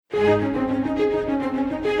At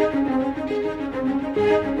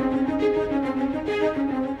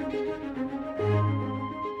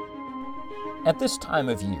this time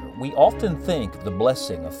of year, we often think of the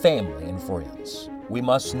blessing of family and friends. We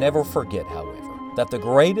must never forget, however, that the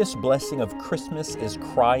greatest blessing of Christmas is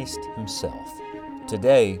Christ Himself.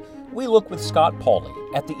 Today, we look with Scott Pauley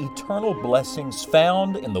at the eternal blessings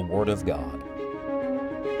found in the Word of God.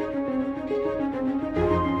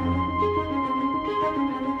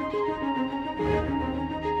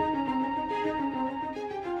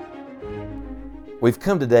 We've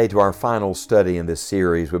come today to our final study in this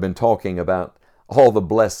series. We've been talking about all the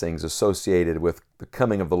blessings associated with the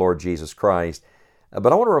coming of the Lord Jesus Christ.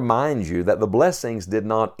 But I want to remind you that the blessings did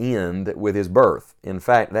not end with His birth. In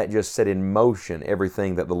fact, that just set in motion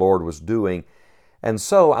everything that the Lord was doing. And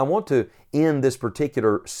so I want to end this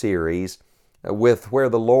particular series with where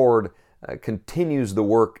the Lord continues the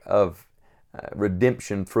work of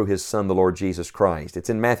redemption through His Son, the Lord Jesus Christ. It's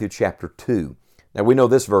in Matthew chapter 2. Now we know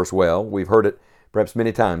this verse well. We've heard it perhaps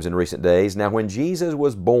many times in recent days. Now when Jesus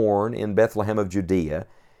was born in Bethlehem of Judea,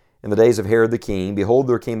 in the days of Herod the king, behold,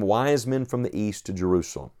 there came wise men from the east to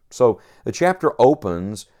Jerusalem. So the chapter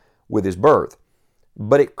opens with His birth,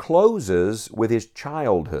 but it closes with His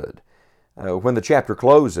childhood. When the chapter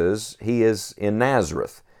closes, He is in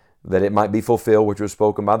Nazareth, that it might be fulfilled, which was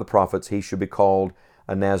spoken by the prophets, He should be called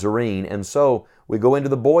a Nazarene. And so we go into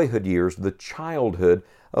the boyhood years, the childhood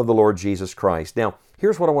of the Lord Jesus Christ. Now,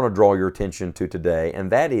 here's what I want to draw your attention to today, and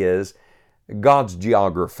that is God's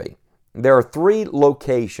geography. There are three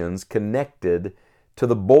locations connected to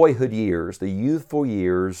the boyhood years, the youthful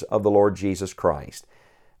years of the Lord Jesus Christ.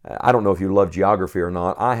 I don't know if you love geography or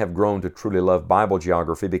not. I have grown to truly love Bible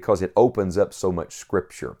geography because it opens up so much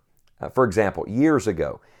Scripture. For example, years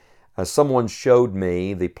ago, someone showed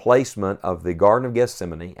me the placement of the Garden of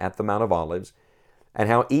Gethsemane at the Mount of Olives, and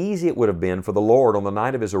how easy it would have been for the Lord on the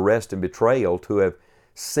night of His arrest and betrayal to have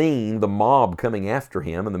seen the mob coming after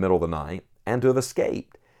Him in the middle of the night and to have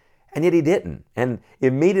escaped. And yet He didn't. And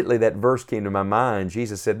immediately that verse came to my mind.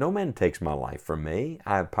 Jesus said, "No man takes my life from me.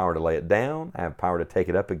 I have power to lay it down. I have power to take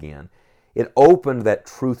it up again." It opened that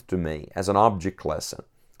truth to me as an object lesson.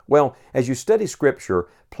 Well, as you study Scripture,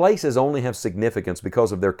 places only have significance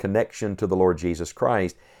because of their connection to the Lord Jesus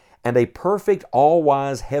Christ. And a perfect,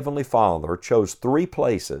 all-wise Heavenly Father chose three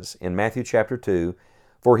places in Matthew chapter 2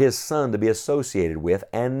 for His Son to be associated with,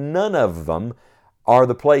 and none of them are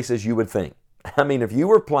the places you would think. I mean, if you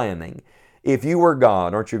were planning, if you were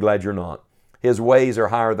God, aren't you glad you're not? His ways are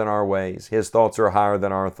higher than our ways. His thoughts are higher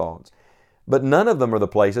than our thoughts. But none of them are the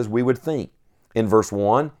places we would think. In verse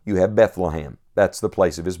 1, you have Bethlehem. That's the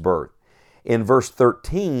place of His birth. In verse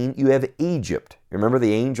 13, you have Egypt. Remember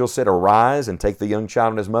the angel said, "Arise and take the young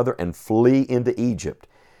child and his mother and flee into Egypt.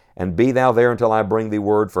 And be thou there until I bring thee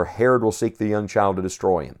word, for Herod will seek the young child to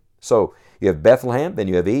destroy him." So you have Bethlehem, then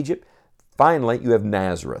you have Egypt. Finally, you have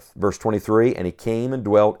Nazareth. Verse 23, and He came and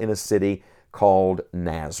dwelt in a city called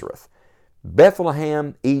Nazareth.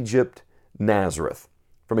 Bethlehem, Egypt, Nazareth.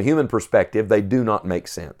 From a human perspective, they do not make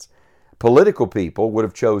sense. Political people would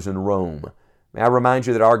have chosen Rome. May I remind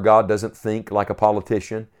you that our God doesn't think like a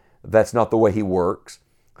politician. That's not the way He works.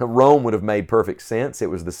 Rome would have made perfect sense. It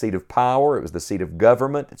was the seat of power. It was the seat of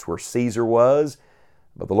government. It's where Caesar was.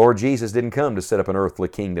 But the Lord Jesus didn't come to set up an earthly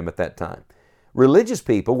kingdom at that time. Religious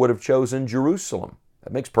people would have chosen Jerusalem.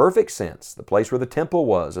 That makes perfect sense. The place where the temple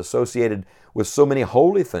was, associated with so many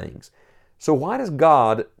holy things. So why does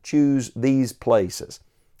God choose these places?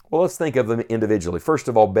 Well, let's think of them individually. First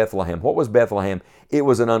of all, Bethlehem. What was Bethlehem? It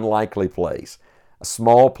was an unlikely place. A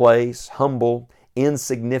small place, humble,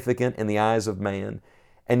 insignificant in the eyes of man.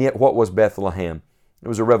 And yet what was Bethlehem? It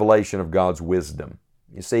was a revelation of God's wisdom.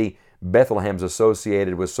 You see, Bethlehem's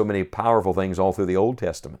associated with so many powerful things all through the Old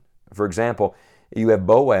Testament. For example, you have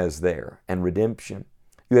Boaz there and redemption.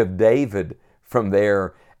 You have David from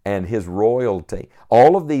there and his royalty.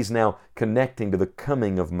 All of these now connecting to the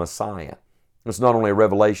coming of Messiah. It's not only a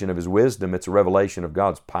revelation of His wisdom, it's a revelation of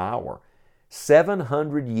God's power.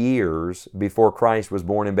 700 years before Christ was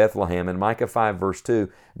born in Bethlehem, in Micah 5 verse 2,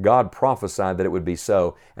 God prophesied that it would be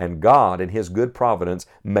so, and God in His good providence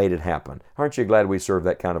made it happen. Aren't you glad we serve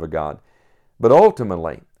that kind of a God? But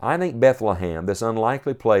ultimately, I think Bethlehem, this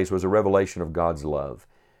unlikely place, was a revelation of God's love.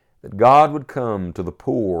 That God would come to the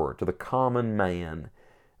poor, to the common man.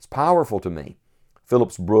 It's powerful to me.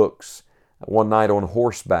 Phillips Brooks, one night on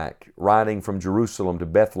horseback, riding from Jerusalem to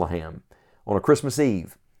Bethlehem on a Christmas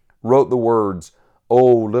Eve, wrote the words, "O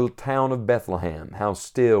little town of Bethlehem, how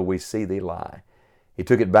still we see thee lie." He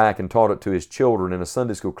took it back and taught it to his children in a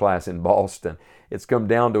Sunday school class in Boston. It's come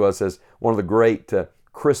down to us as one of the great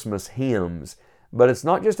Christmas hymns But it's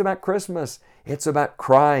not just about Christmas. It's about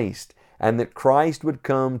Christ, and that Christ would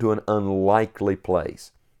come to an unlikely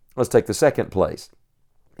place. Let's take the second place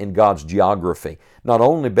in God's geography. Not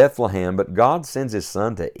only Bethlehem, but God sends His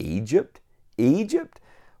Son to Egypt. Egypt?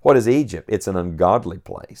 What is Egypt? It's an ungodly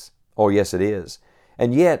place. Oh, yes, it is.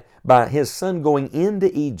 And yet, by His Son going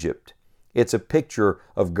into Egypt, it's a picture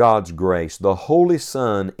of God's grace, the Holy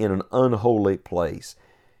Son in an unholy place.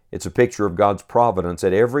 It's a picture of God's providence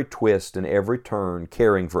at every twist and every turn,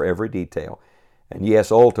 caring for every detail. And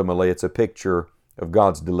yes, ultimately, it's a picture of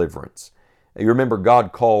God's deliverance. You remember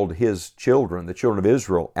God called His children, the children of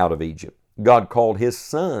Israel, out of Egypt. God called His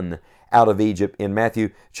Son out of Egypt in Matthew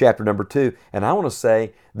chapter number 2. And I want to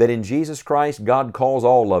say that in Jesus Christ, God calls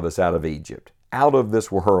all of us out of Egypt, out of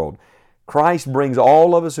this world. Christ brings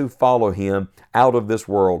all of us who follow Him out of this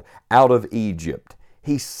world, out of Egypt.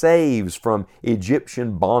 He saves from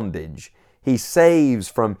Egyptian bondage. He saves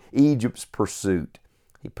from Egypt's pursuit.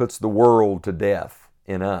 He puts the world to death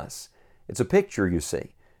in us. It's a picture, you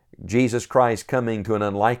see. Jesus Christ coming to an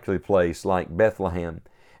unlikely place like Bethlehem.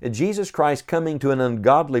 Jesus Christ coming to an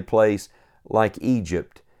ungodly place like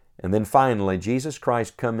Egypt. And then finally, Jesus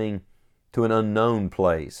Christ coming to an unknown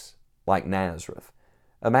place like Nazareth.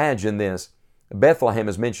 Imagine this. Bethlehem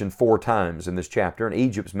is mentioned 4 times in this chapter, and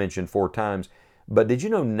Egypt's mentioned 4 times. But did you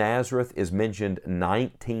know Nazareth is mentioned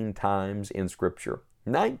 19 times in Scripture?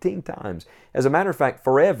 19 times. As a matter of fact,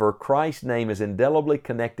 forever, Christ's name is indelibly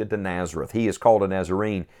connected to Nazareth. He is called a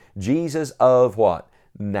Nazarene. Jesus of what?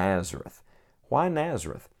 Nazareth. Why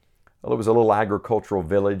Nazareth? Well, it was a little agricultural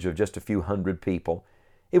village of just a few hundred people.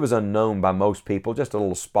 It was unknown by most people, just a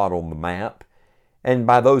little spot on the map. And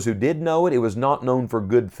by those who did know it, it was not known for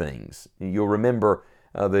good things. You'll remember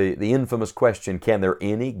the infamous question, can there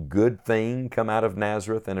any good thing come out of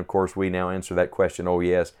Nazareth? And of course, we now answer that question, oh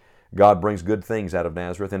yes, God brings good things out of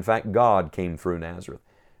Nazareth. In fact, God came through Nazareth.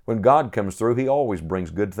 When God comes through, He always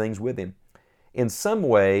brings good things with Him. In some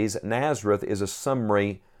ways, Nazareth is a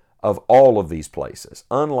summary of all of these places,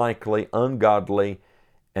 unlikely, ungodly,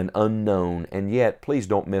 and unknown. And yet, please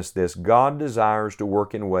don't miss this, God desires to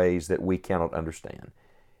work in ways that we cannot understand.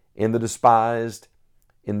 In the despised,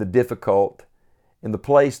 in the difficult, in the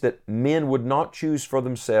place that men would not choose for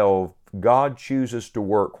themselves, God chooses to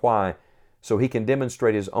work. Why? So He can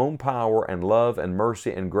demonstrate His own power and love and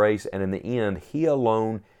mercy and grace, and in the end, He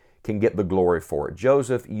alone can get the glory for it.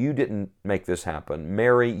 Joseph, you didn't make this happen.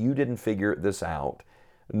 Mary, you didn't figure this out.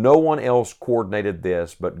 No one else coordinated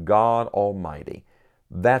this but God Almighty.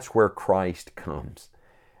 That's where Christ comes.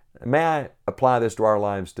 May I apply this to our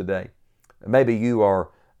lives today? Maybe you are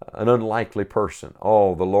an unlikely person.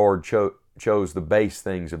 Oh, the Lord chose the base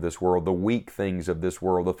things of this world, the weak things of this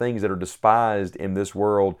world, the things that are despised in this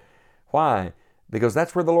world. Why? Because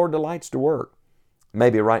that's where the Lord delights to work.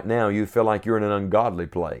 Maybe right now you feel like you're in an ungodly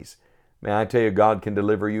place. May I tell you, God can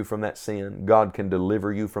deliver you from that sin. God can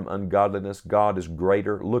deliver you from ungodliness. God is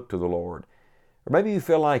greater. Look to the Lord. Or maybe you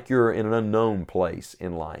feel like you're in an unknown place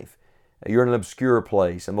in life. You're in an obscure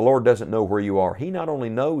place and the Lord doesn't know where you are. He not only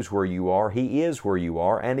knows where you are, He is where you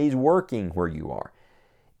are, and He's working where you are.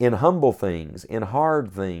 In humble things, in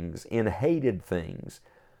hard things, in hated things,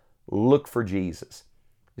 look for Jesus.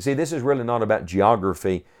 You see, this is really not about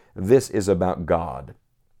geography. This is about God.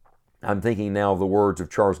 I'm thinking now of the words of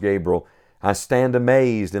Charles Gabriel, I stand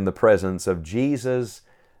amazed in the presence of Jesus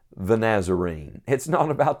the Nazarene. It's not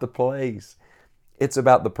about the place. It's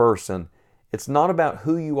about the person. It's not about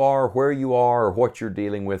who you are, where you are, or what you're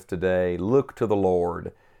dealing with today. Look to the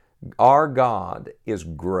Lord. Our God is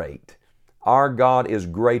great. Our God is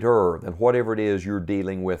greater than whatever it is you're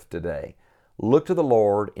dealing with today. Look to the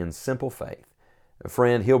Lord in simple faith.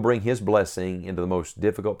 Friend, He'll bring His blessing into the most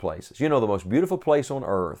difficult places. You know, the most beautiful place on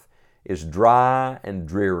earth is dry and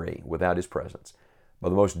dreary without His presence. But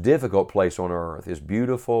the most difficult place on earth is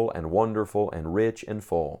beautiful and wonderful and rich and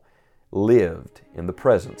full, lived in the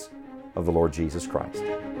presence of the Lord Jesus Christ.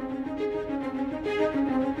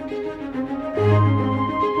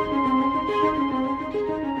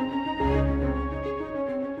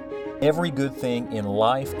 Every good thing in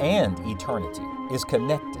life and eternity is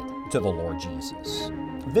connected to the Lord Jesus.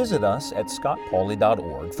 Visit us at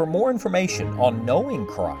scottpauley.org for more information on knowing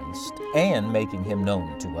Christ and making Him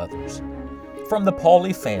known to others. From the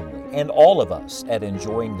Pauley family and all of us at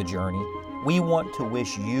Enjoying the Journey, we want to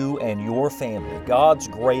wish you and your family God's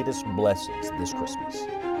greatest blessings this Christmas.